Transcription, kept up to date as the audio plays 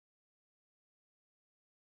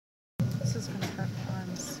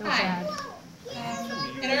Hi.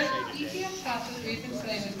 bad. In our EPF classes, we've been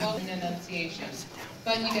studying the 12 Annunciations,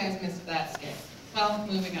 but you guys missed that skit. Well,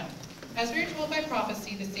 moving on. As we were told by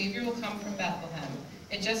prophecy, the Savior will come from Bethlehem.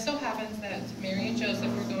 It just so happens that Mary and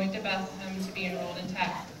Joseph were going to Bethlehem to be enrolled in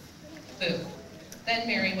taxes. Boo. Then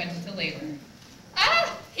Mary went into labor.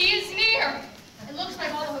 Ah! He is near! It looks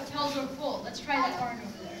like all the hotels are full. Let's try that barn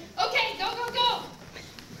over there. Okay, go, go, go!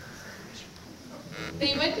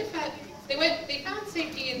 They found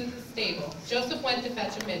safety in the stable. Joseph went to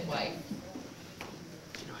fetch a midwife.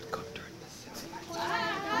 You know, I'd go during this.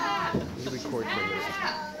 Ah! You record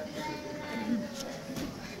Ah!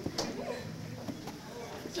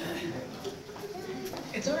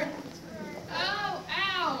 It's all right. Oh,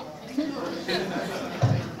 ow!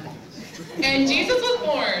 And Jesus was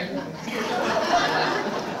born.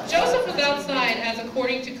 Joseph was outside as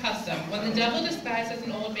according to custom when the devil disguised as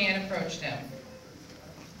an old man approached him.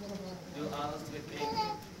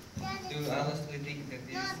 Do you honestly think that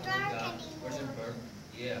this is Son of God, virgin birth?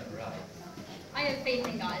 Yeah, right. I have faith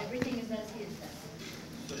in God. Everything is as He has said.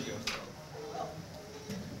 So do yourself.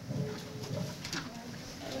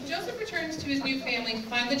 When Joseph returns to his new family to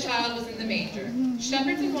find the child was in the manger,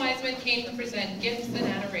 shepherds and wise men came to present gifts and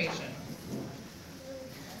adoration.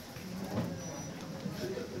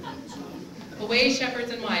 Away,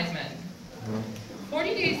 shepherds and wise men.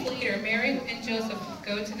 40 days later, Mary and Joseph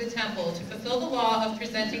go to the temple to fulfill the law of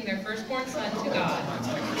presenting their firstborn son to God.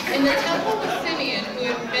 In the temple was Simeon, who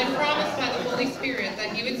had been promised by the Holy Spirit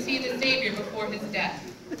that he would see the Savior before his death.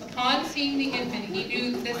 Upon seeing the infant, he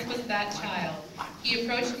knew this was that child. He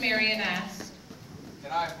approached Mary and asked,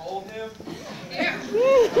 Can I hold him? Yeah.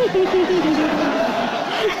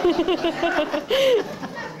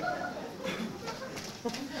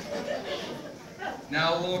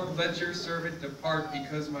 Now, Lord, let your servant depart,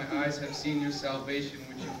 because my eyes have seen your salvation,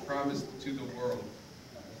 which you promised to the world.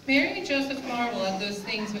 Mary and Joseph marveled at those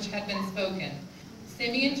things which had been spoken.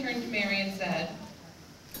 Simeon turned to Mary and said,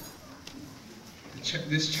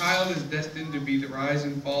 This child is destined to be the rise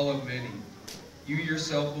and fall of many. You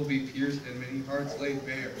yourself will be pierced, and many hearts laid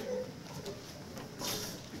bare.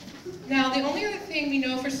 Now, the only other thing we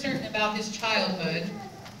know for certain about his childhood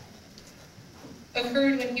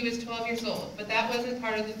occurred when he was 12 years old, but that wasn't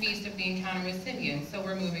part of the feast of the encounter with Simeon, so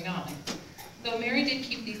we're moving on. Though Mary did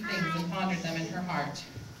keep these things and pondered them in her heart.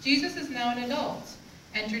 Jesus is now an adult.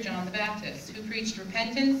 Enter John the Baptist, who preached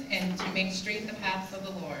repentance and to make straight the paths of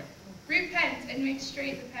the Lord. Repent and make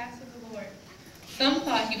straight the paths of the Lord. Some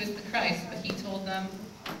thought he was the Christ, but he told them,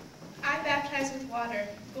 I baptize with water,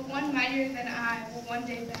 but one mightier than I will one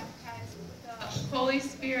day baptize with the Holy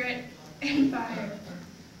Spirit and fire.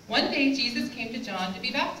 One day Jesus came to John to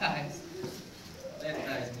be baptized.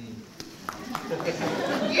 Baptize me.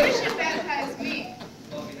 You should baptize me.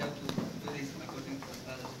 Well, we have to do this according to the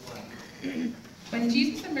Father's one. When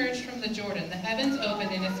Jesus emerged from the Jordan, the heavens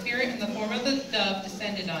opened and a spirit in the form of a dove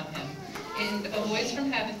descended on him. And a voice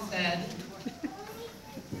from heaven said,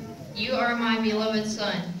 You are my beloved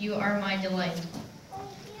Son. You are my delight.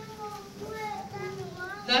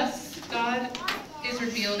 Thus, God is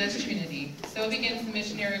revealed as Trinity. So begins the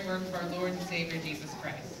missionary work of our Lord and Savior, Jesus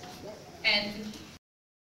Christ. And